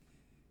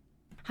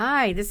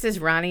Hi, this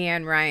is Ronnie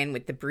Ann Ryan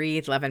with the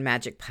Breathe, Love, and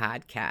Magic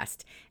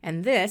podcast,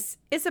 and this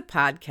is a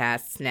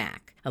podcast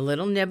snack, a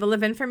little nibble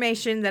of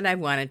information that I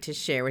wanted to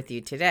share with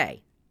you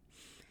today.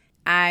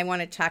 I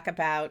want to talk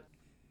about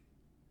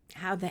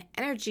how the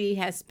energy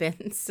has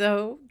been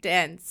so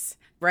dense.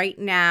 Right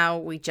now,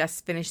 we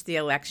just finished the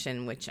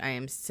election, which I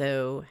am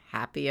so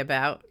happy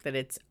about that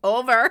it's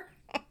over.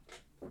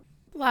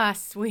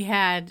 Plus, we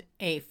had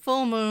a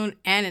full moon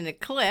and an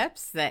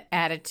eclipse that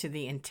added to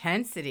the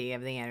intensity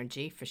of the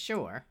energy for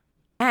sure.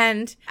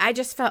 And I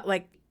just felt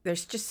like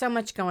there's just so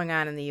much going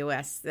on in the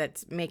U.S.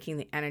 that's making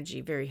the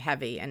energy very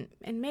heavy and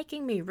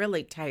making me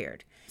really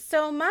tired.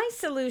 So my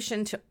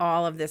solution to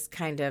all of this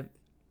kind of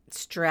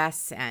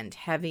stress and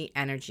heavy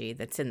energy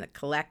that's in the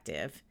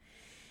collective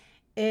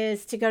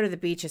is to go to the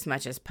beach as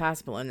much as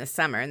possible in the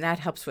summer. And that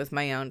helps with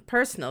my own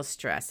personal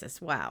stress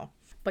as well.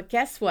 But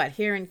guess what?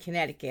 Here in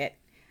Connecticut,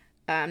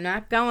 I'm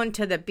not going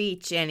to the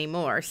beach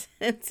anymore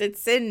since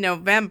it's in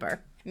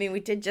November. I mean, we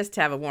did just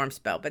have a warm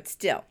spell, but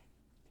still.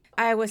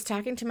 I was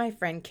talking to my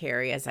friend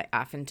Carrie, as I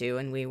often do,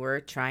 and we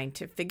were trying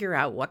to figure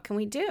out what can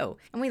we do.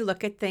 And we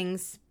look at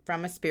things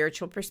from a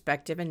spiritual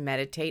perspective and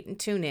meditate and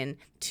tune in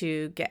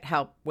to get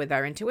help with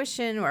our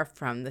intuition or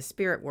from the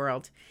spirit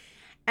world.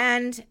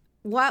 And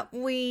what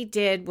we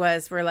did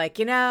was we're like,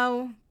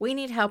 we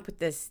need help with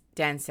this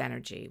dense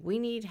energy. We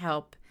need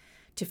help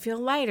to feel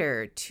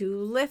lighter, to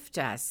lift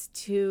us,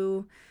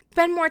 to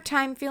spend more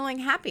time feeling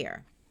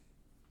happier.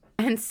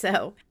 And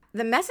so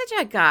the message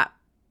I got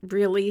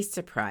really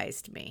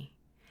surprised me.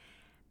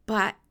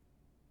 But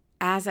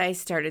as I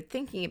started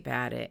thinking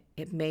about it,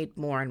 it made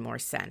more and more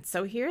sense.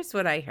 So here's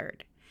what I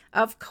heard.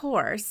 Of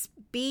course,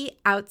 be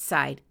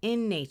outside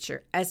in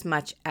nature as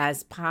much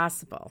as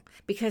possible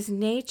because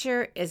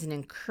nature is an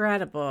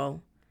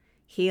incredible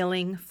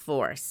healing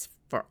force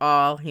for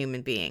all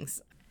human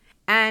beings.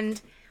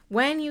 And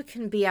when you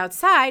can be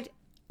outside,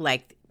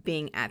 like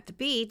being at the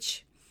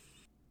beach,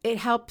 it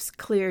helps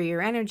clear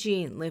your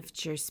energy,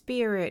 lift your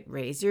spirit,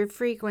 raise your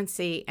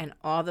frequency, and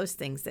all those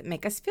things that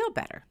make us feel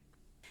better.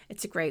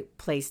 It's a great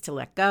place to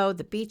let go.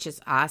 The beach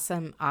is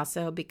awesome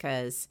also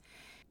because,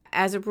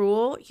 as a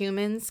rule,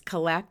 humans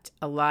collect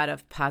a lot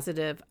of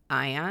positive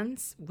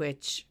ions,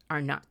 which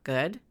are not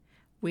good.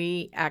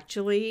 We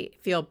actually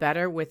feel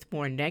better with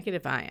more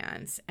negative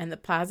ions, and the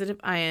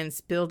positive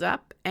ions build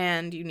up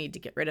and you need to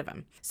get rid of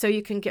them. So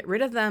you can get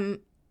rid of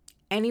them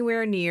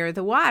anywhere near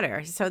the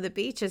water. So the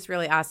beach is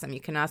really awesome.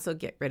 You can also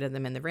get rid of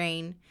them in the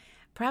rain.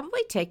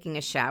 Probably taking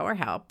a shower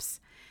helps.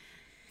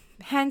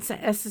 Hence,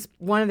 this is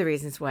one of the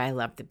reasons why I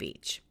love the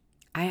beach.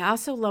 I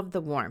also love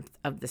the warmth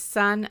of the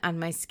sun on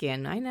my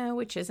skin. I know,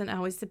 which isn't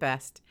always the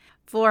best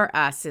for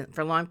us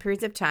for long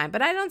periods of time,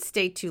 but I don't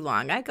stay too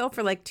long. I go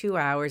for like 2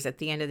 hours at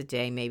the end of the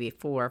day, maybe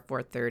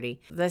 4:30.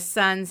 The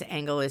sun's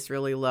angle is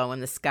really low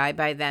in the sky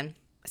by then,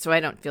 so I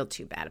don't feel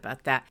too bad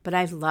about that. But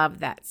I love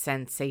that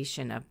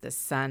sensation of the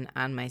sun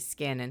on my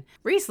skin. And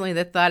recently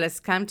the thought has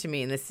come to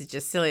me, and this is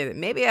just silly, that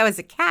maybe I was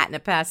a cat in a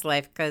past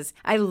life because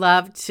I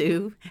love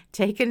to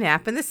take a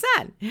nap in the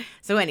sun.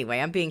 So anyway,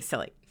 I'm being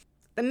silly.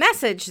 The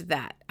message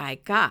that I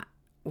got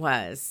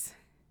was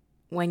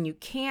when you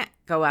can't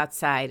go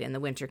outside in the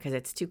winter because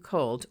it's too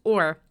cold,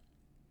 or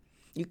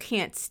you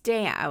can't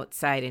stay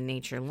outside in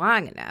nature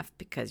long enough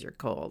because you're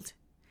cold,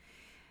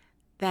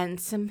 then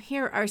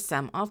here are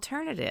some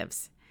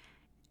alternatives.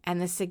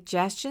 And the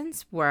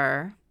suggestions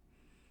were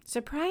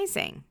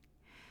surprising.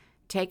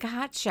 Take a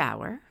hot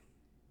shower,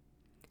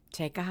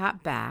 take a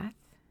hot bath,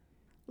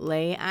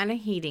 lay on a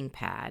heating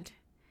pad,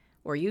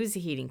 or use a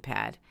heating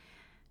pad.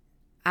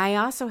 I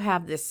also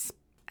have this,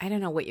 I don't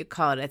know what you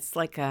call it. It's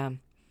like a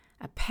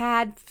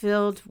pad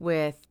filled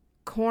with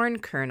corn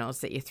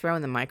kernels that you throw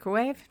in the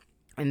microwave,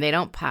 and they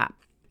don't pop,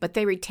 but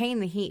they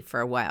retain the heat for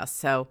a while.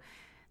 So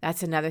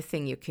that's another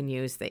thing you can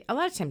use. A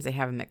lot of times they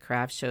have them at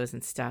craft shows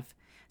and stuff.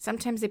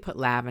 Sometimes they put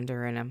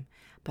lavender in them,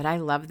 but I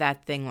love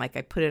that thing. Like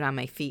I put it on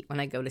my feet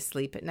when I go to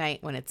sleep at night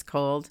when it's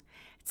cold.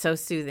 It's so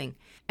soothing.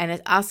 And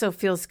it also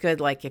feels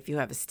good like if you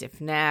have a stiff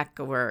neck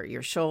or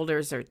your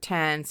shoulders are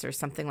tense or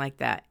something like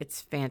that.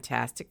 It's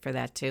fantastic for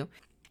that too.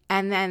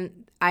 And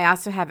then I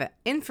also have an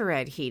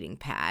infrared heating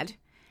pad,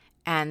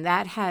 and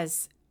that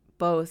has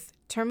both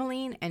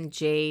tourmaline and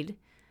jade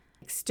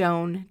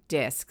stone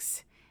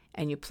discs.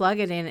 And you plug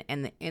it in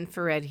and the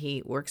infrared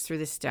heat works through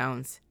the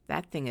stones.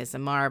 That thing is a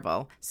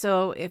marvel.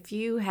 So if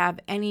you have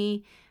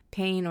any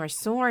pain or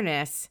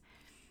soreness,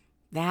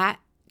 that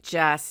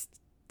just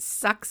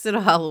sucks it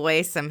all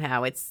away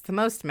somehow. It's the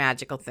most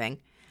magical thing.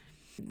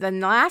 The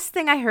last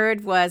thing I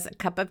heard was a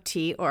cup of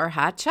tea or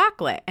hot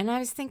chocolate. And I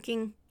was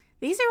thinking,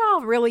 these are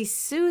all really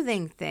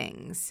soothing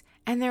things,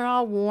 and they're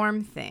all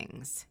warm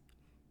things.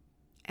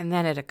 And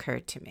then it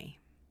occurred to me.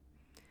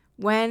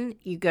 When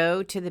you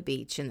go to the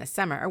beach in the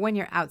summer, or when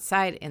you're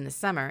outside in the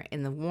summer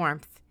in the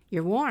warmth,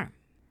 you're warm.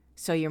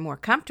 So you're more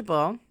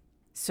comfortable,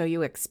 so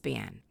you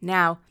expand.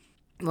 Now,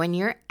 when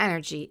your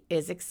energy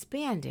is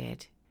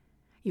expanded,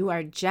 you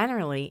are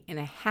generally in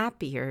a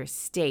happier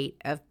state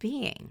of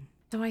being.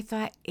 So I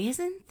thought,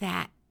 isn't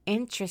that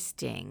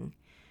interesting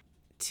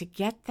to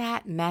get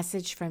that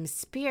message from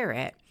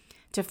Spirit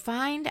to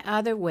find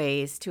other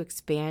ways to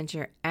expand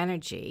your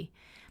energy,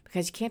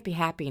 because you can't be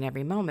happy in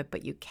every moment,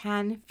 but you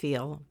can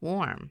feel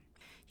warm.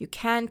 You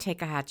can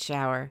take a hot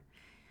shower.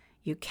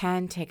 You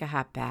can take a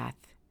hot bath.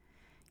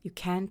 You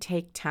can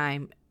take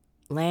time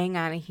laying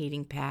on a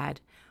heating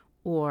pad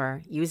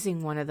or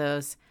using one of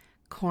those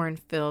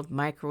corn-filled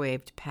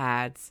microwaved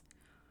pads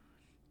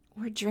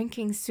or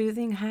drinking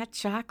soothing hot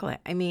chocolate.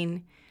 I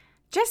mean,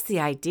 just the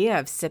idea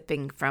of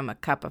sipping from a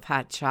cup of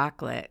hot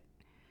chocolate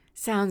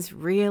sounds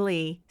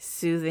really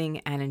soothing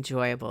and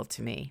enjoyable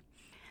to me.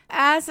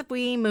 As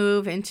we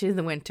move into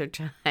the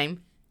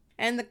wintertime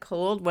and the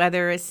cold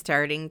weather is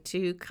starting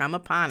to come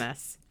upon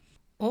us,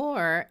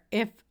 or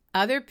if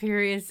other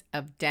periods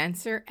of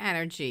denser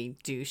energy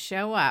do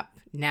show up,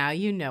 now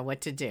you know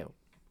what to do.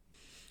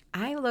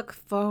 I look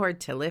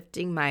forward to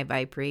lifting my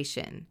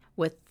vibration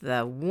with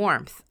the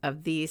warmth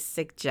of these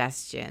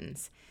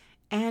suggestions,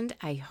 and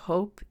I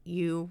hope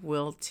you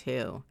will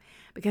too,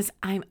 because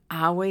I'm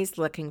always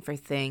looking for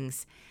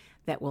things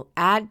that will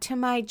add to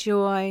my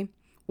joy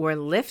or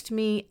lift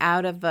me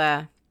out of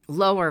a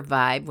lower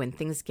vibe when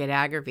things get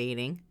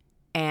aggravating,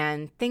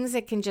 and things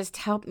that can just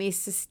help me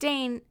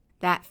sustain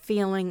that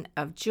feeling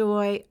of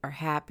joy or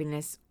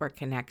happiness or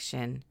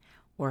connection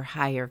or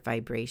higher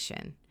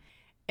vibration.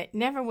 It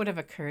never would have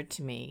occurred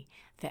to me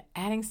that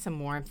adding some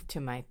warmth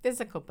to my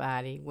physical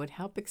body would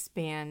help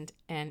expand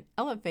and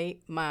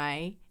elevate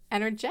my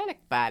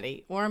energetic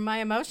body or my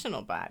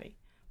emotional body.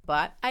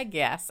 But I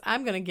guess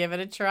I'm going to give it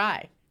a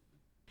try.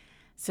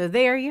 So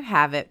there you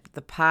have it,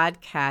 the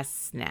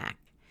podcast snack.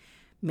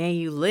 May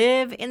you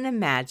live in the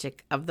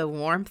magic of the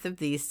warmth of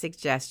these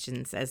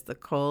suggestions as the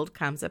cold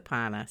comes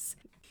upon us.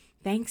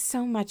 Thanks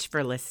so much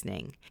for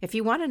listening. If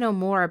you want to know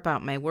more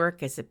about my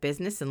work as a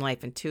business and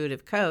life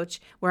intuitive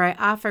coach, where I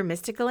offer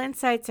mystical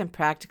insights and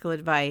practical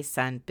advice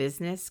on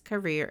business,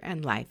 career,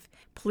 and life,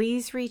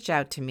 please reach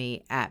out to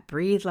me at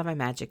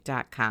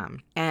breatheloveandmagic.com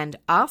and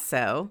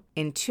also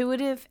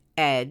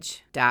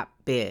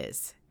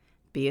intuitiveedge.biz.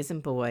 B as in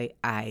boy,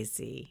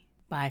 I-Z.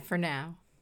 Bye for now.